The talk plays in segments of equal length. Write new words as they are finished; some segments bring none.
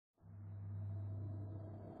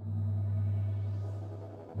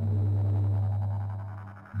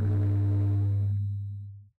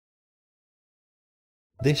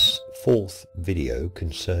This fourth video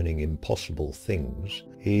concerning impossible things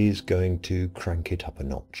is going to crank it up a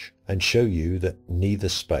notch and show you that neither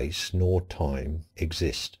space nor time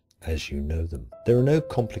exist as you know them. There are no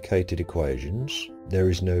complicated equations,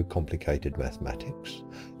 there is no complicated mathematics,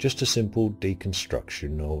 just a simple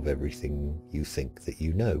deconstruction of everything you think that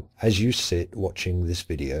you know. As you sit watching this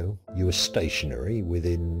video, you are stationary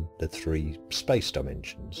within the three space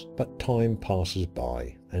dimensions, but time passes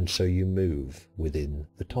by and so you move within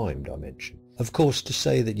the time dimension. Of course, to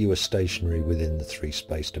say that you are stationary within the three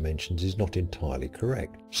space dimensions is not entirely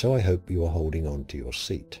correct, so I hope you are holding on to your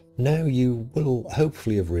seat. Now you will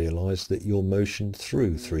hopefully have realized that your motion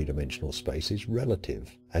through three-dimensional space is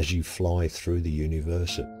relative. As you fly through the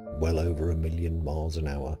universe at well over 1,000,000 miles an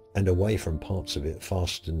hour and away from parts of it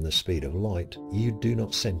faster than the speed of light, you do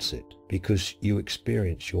not sense it because you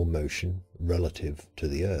experience your motion relative to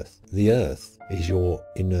the Earth. The Earth is your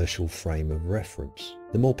inertial frame of reference.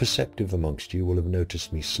 The more perceptive amongst you will have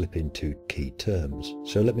noticed me slip into key terms,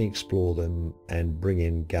 so let me explore them and bring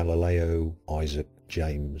in Galileo, Isaac,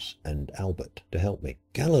 James and Albert to help me.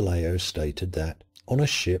 Galileo stated that on a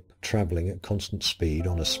ship travelling at constant speed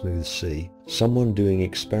on a smooth sea, someone doing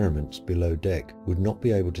experiments below deck would not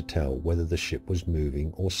be able to tell whether the ship was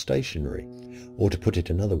moving or stationary, or to put it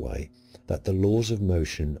another way, that the laws of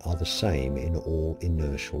motion are the same in all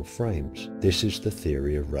inertial frames. This is the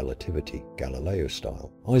theory of relativity, Galileo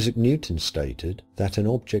style. Isaac Newton stated that an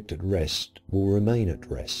object at rest will remain at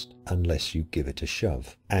rest unless you give it a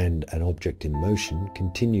shove, and an object in motion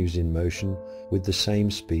continues in motion with the same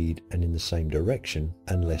speed and in the same direction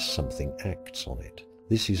unless something acts on it.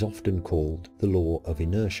 This is often called the law of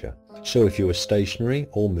inertia. So if you are stationary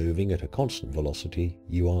or moving at a constant velocity,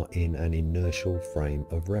 you are in an inertial frame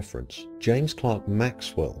of reference. James Clerk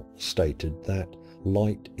Maxwell stated that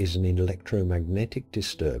light is an electromagnetic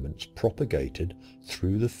disturbance propagated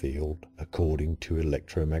through the field according to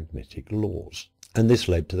electromagnetic laws. And this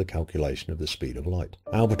led to the calculation of the speed of light.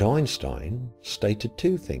 Albert Einstein stated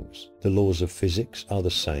two things. The laws of physics are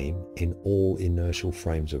the same in all inertial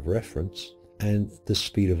frames of reference, and the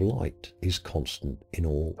speed of light is constant in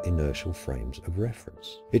all inertial frames of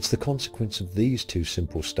reference. It's the consequence of these two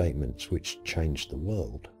simple statements which changed the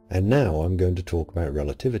world. And now I'm going to talk about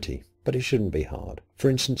relativity, but it shouldn't be hard. For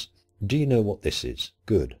instance, do you know what this is?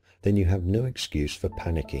 Good. Then you have no excuse for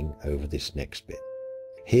panicking over this next bit.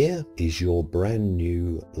 Here is your brand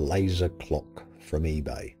new laser clock from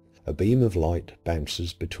eBay. A beam of light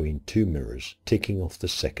bounces between two mirrors, ticking off the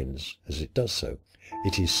seconds as it does so.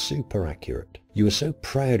 It is super accurate. You are so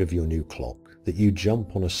proud of your new clock that you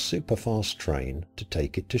jump on a super fast train to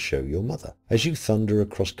take it to show your mother. As you thunder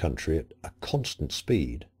across country at a constant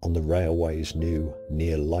speed on the railway's new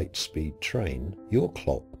near light speed train, your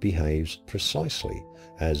clock behaves precisely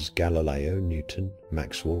as Galileo, Newton,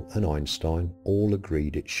 Maxwell and Einstein all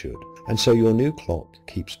agreed it should. And so your new clock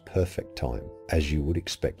keeps perfect time, as you would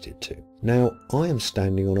expect it to. Now, I am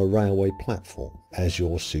standing on a railway platform as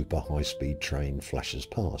your super high-speed train flashes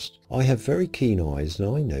past. I have very keen eyes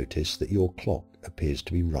and I notice that your clock appears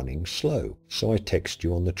to be running slow. So I text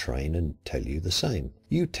you on the train and tell you the same.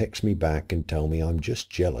 You text me back and tell me I'm just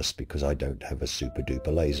jealous because I don't have a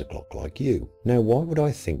super-duper laser clock like you. Now, why would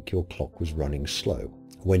I think your clock was running slow,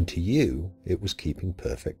 when to you it was keeping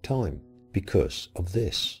perfect time? Because of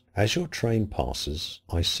this. As your train passes,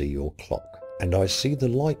 I see your clock, and I see the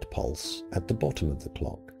light pulse at the bottom of the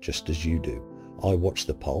clock, just as you do. I watch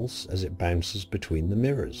the pulse as it bounces between the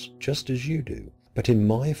mirrors, just as you do. But in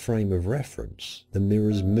my frame of reference, the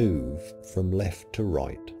mirrors move from left to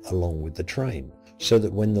right along with the train, so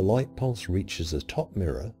that when the light pulse reaches the top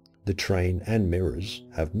mirror, the train and mirrors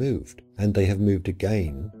have moved, and they have moved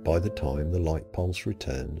again by the time the light pulse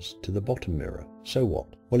returns to the bottom mirror. So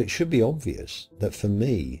what? Well, it should be obvious that for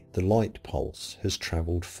me, the light pulse has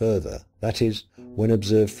travelled further. That is, when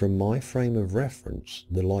observed from my frame of reference,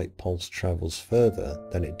 the light pulse travels further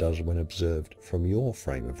than it does when observed from your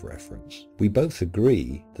frame of reference. We both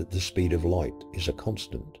agree that the speed of light is a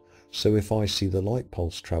constant. So if I see the light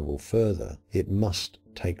pulse travel further, it must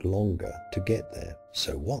take longer to get there.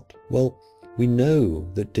 So what? Well, we know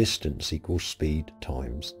that distance equals speed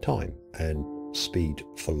times time, and speed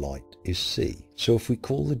for light is c. So if we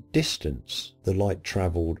call the distance the light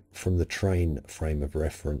travelled from the train frame of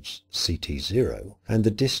reference ct0, and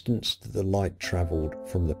the distance that the light travelled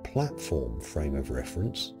from the platform frame of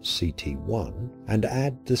reference ct1, and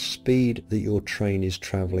add the speed that your train is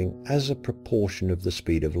travelling as a proportion of the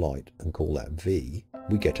speed of light and call that v,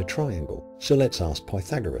 we get a triangle. So let's ask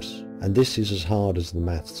Pythagoras. And this is as hard as the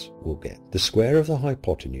maths will get. The square of the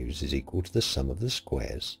hypotenuse is equal to the sum of the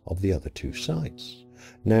squares of the other two sides.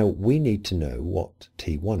 Now we need to know what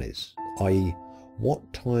t1 is, i.e.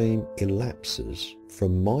 what time elapses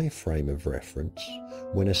from my frame of reference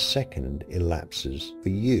when a second elapses for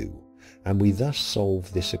you. And we thus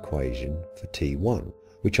solve this equation for t1,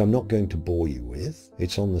 which I'm not going to bore you with.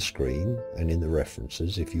 It's on the screen and in the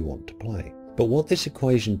references if you want to play. But what this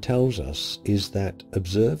equation tells us is that,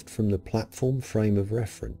 observed from the platform frame of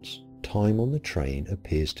reference, time on the train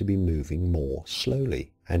appears to be moving more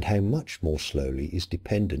slowly, and how much more slowly is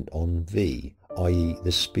dependent on v, i.e.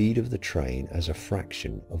 the speed of the train as a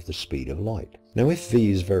fraction of the speed of light. Now if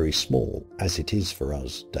v is very small, as it is for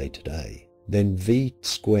us day to day, then v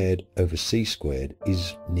squared over c squared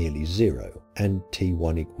is nearly zero, and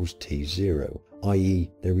t1 equals t0,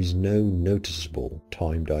 i.e. there is no noticeable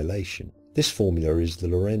time dilation. This formula is the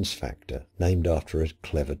Lorentz Factor, named after a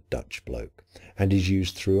clever Dutch bloke, and is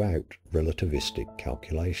used throughout relativistic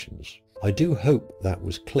calculations. I do hope that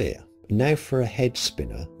was clear. Now for a head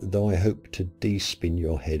spinner, though I hope to de-spin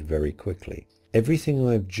your head very quickly. Everything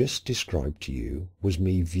I have just described to you was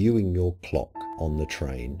me viewing your clock on the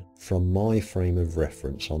train from my frame of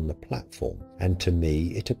reference on the platform, and to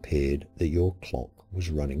me it appeared that your clock was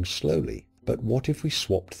running slowly. But what if we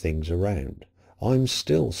swapped things around? I'm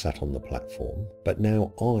still sat on the platform, but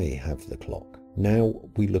now I have the clock. Now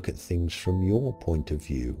we look at things from your point of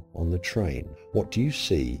view on the train. What do you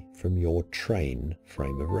see from your train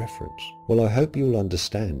frame of reference? Well, I hope you'll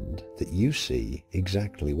understand that you see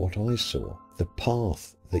exactly what I saw. The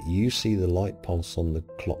path that you see the light pulse on the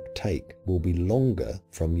clock take will be longer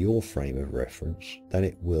from your frame of reference than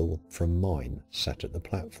it will from mine sat at the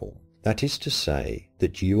platform. That is to say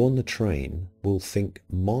that you on the train will think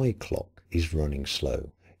my clock is running slow.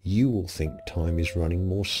 You will think time is running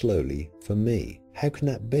more slowly for me. How can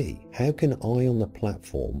that be? How can I on the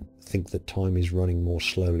platform think that time is running more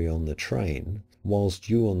slowly on the train, whilst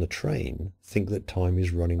you on the train think that time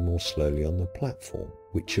is running more slowly on the platform?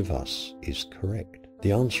 Which of us is correct?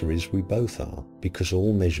 The answer is we both are, because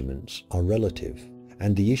all measurements are relative,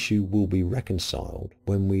 and the issue will be reconciled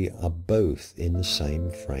when we are both in the same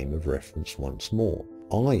frame of reference once more.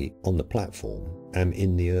 I, on the platform, am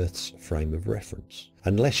in the Earth's frame of reference.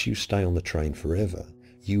 Unless you stay on the train forever,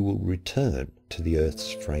 you will return to the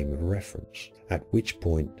Earth's frame of reference, at which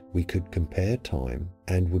point we could compare time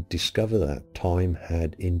and would discover that time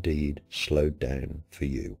had indeed slowed down for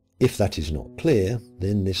you. If that is not clear,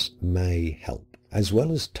 then this may help. As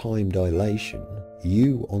well as time dilation,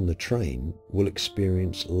 you on the train will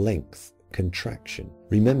experience length contraction.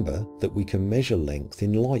 Remember that we can measure length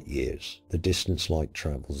in light years, the distance light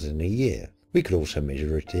travels in a year. We could also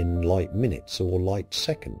measure it in light minutes or light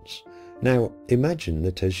seconds. Now imagine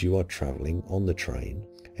that as you are travelling on the train,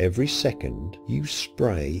 every second you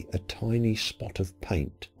spray a tiny spot of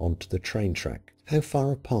paint onto the train track. How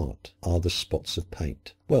far apart are the spots of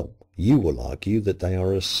paint? Well, you will argue that they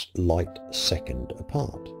are a light second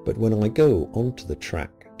apart. But when I go onto the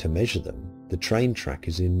track to measure them, the train track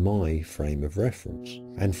is in my frame of reference,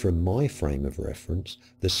 and from my frame of reference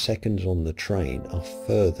the seconds on the train are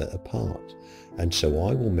further apart, and so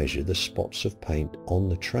I will measure the spots of paint on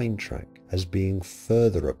the train track as being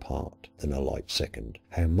further apart than a light second.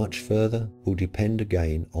 How much further will depend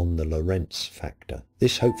again on the Lorentz factor.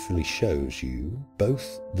 This hopefully shows you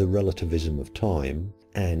both the relativism of time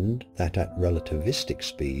and that at relativistic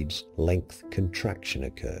speeds length contraction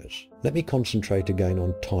occurs. Let me concentrate again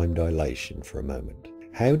on time dilation for a moment.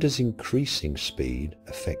 How does increasing speed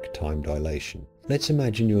affect time dilation? Let's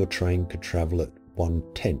imagine your train could travel at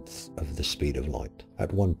 1/10 of the speed of light.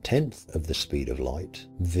 At 1/10 of the speed of light,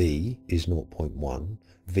 v is 0.1,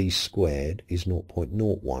 v squared is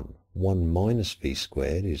 0.01. 1 minus v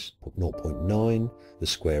squared is 0.9, the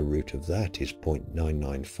square root of that is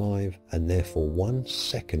 0.995, and therefore 1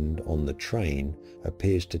 second on the train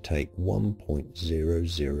appears to take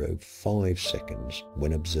 1.005 seconds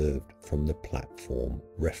when observed from the platform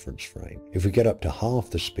reference frame. If we get up to half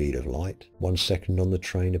the speed of light, 1 second on the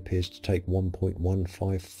train appears to take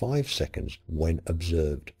 1.155 seconds when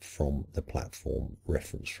observed from the platform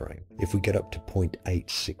reference frame. If we get up to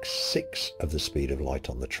 0.866 of the speed of light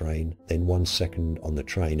on the train, then 1 second on the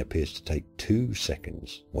train appears to take 2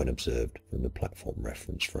 seconds when observed from the platform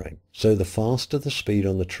reference frame. So the faster the speed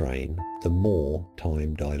on the train, the more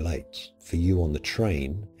time dilates. For you on the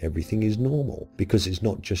train, everything is normal, because it's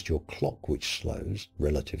not just your clock which slows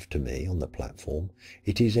relative to me on the platform,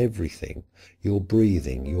 it is everything. Your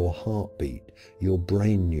breathing, your heartbeat, your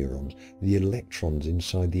brain neurons, the electrons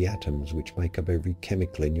inside the atoms which make up every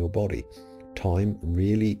chemical in your body. time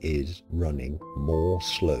really is running more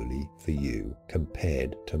slowly for you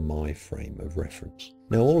compared to my frame of reference.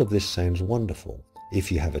 Now all of this sounds wonderful if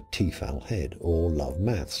you have a TEFL head or love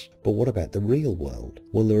maths, but what about the real world?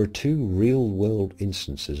 Well, there are two real world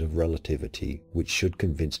instances of relativity which should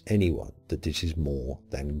convince anyone that this is more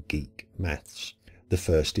than geek maths. The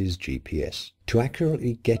first is GPS. To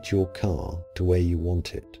accurately get your car to where you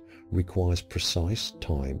want it requires precise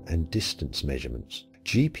time and distance measurements.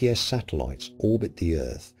 GPS satellites orbit the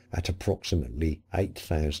Earth at approximately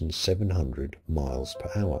 8,700 miles per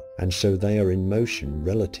hour, and so they are in motion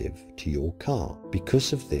relative to your car.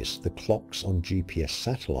 Because of this, the clocks on GPS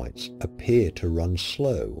satellites appear to run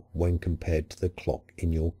slow when compared to the clock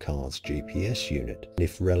in your car's GPS unit.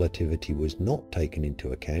 If relativity was not taken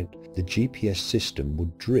into account, the GPS system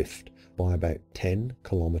would drift by about 10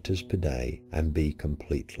 kilometers per day and be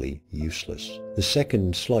completely useless. The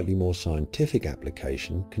second, slightly more scientific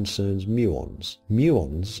application concerns muons.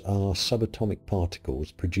 Muons are subatomic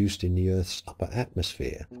particles produced in the Earth's upper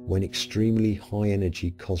atmosphere when extremely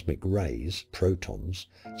high-energy cosmic rays, protons,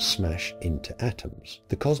 smash into atoms.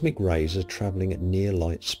 The cosmic rays are traveling at near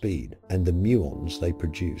light speed, and the muons they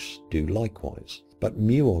produce do likewise. But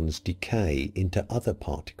muons decay into other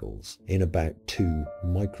particles in about 2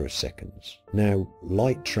 microseconds. Now,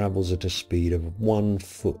 light travels at a speed of 1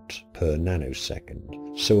 foot per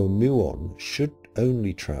nanosecond, so a muon should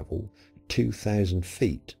only travel 2,000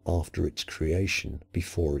 feet after its creation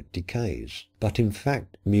before it decays. But in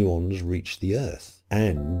fact, muons reach the Earth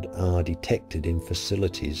and are detected in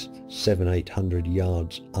facilities 700-800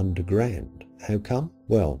 yards underground. How come?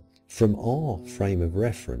 Well, from our frame of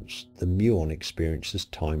reference, the muon experiences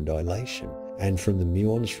time dilation. And from the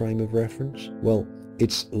muon's frame of reference, well,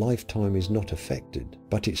 its lifetime is not affected,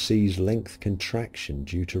 but it sees length contraction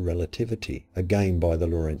due to relativity, again by the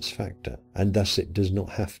Lorentz Factor, and thus it does not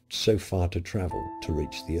have so far to travel to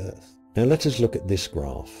reach the Earth. Now let us look at this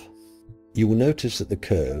graph. You will notice that the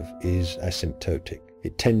curve is asymptotic.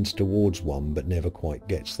 It tends towards 1 but never quite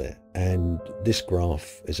gets there. And this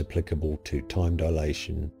graph is applicable to time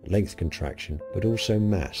dilation, length contraction, but also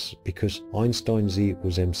mass, because Einstein's E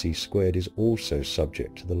 = mc squared is also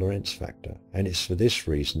subject to the Lorentz factor. And it's for this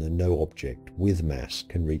reason that no object with mass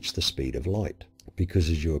can reach the speed of light, because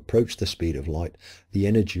as you approach the speed of light, the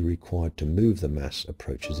energy required to move the mass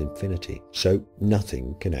approaches infinity. So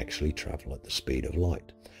nothing can actually travel at the speed of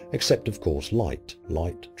light. Except, of course, light.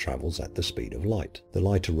 Light travels at the speed of light. The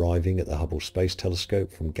light arriving at the Hubble Space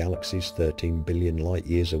Telescope from galaxies 13 billion light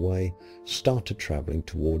years away started travelling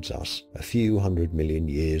towards us a few 100 million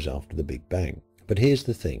years after the Big Bang. But here's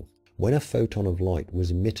the thing. When a photon of light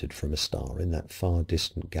was emitted from a star in that far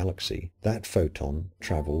distant galaxy, that photon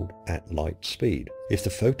travelled at light speed. If the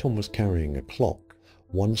photon was carrying a clock,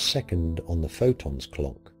 1 second on the photon's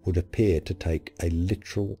clock would appear to take a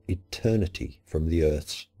literal eternity from the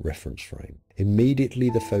Earth's reference frame. Immediately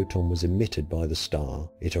the photon was emitted by the star,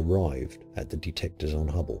 it arrived at the detectors on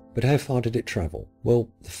Hubble. But how far did it travel? Well,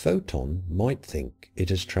 the photon might think it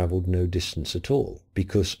has travelled no distance at all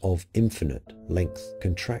because of infinite length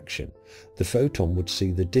contraction. The photon would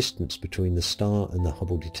see the distance between the star and the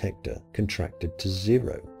Hubble detector contracted to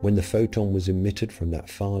 0. When the photon was emitted from that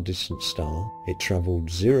far distant star, it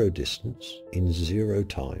travelled 0 distance in 0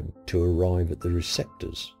 time to arrive at the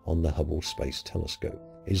receptors on the Hubble Space Telescope.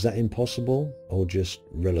 Is that impossible or just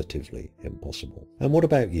relatively impossible? And what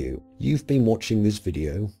about you? You've been watching this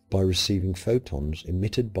video by receiving photons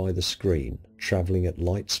emitted by the screen travelling at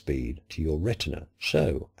light speed to your retina.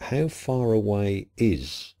 So how far away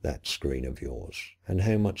is that screen of yours? And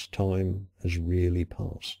how much time has really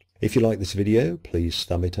passed? If you like this video, please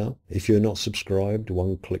thumb it up. If you're not subscribed,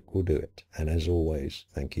 1 click will do it. And as always,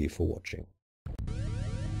 thank you for watching.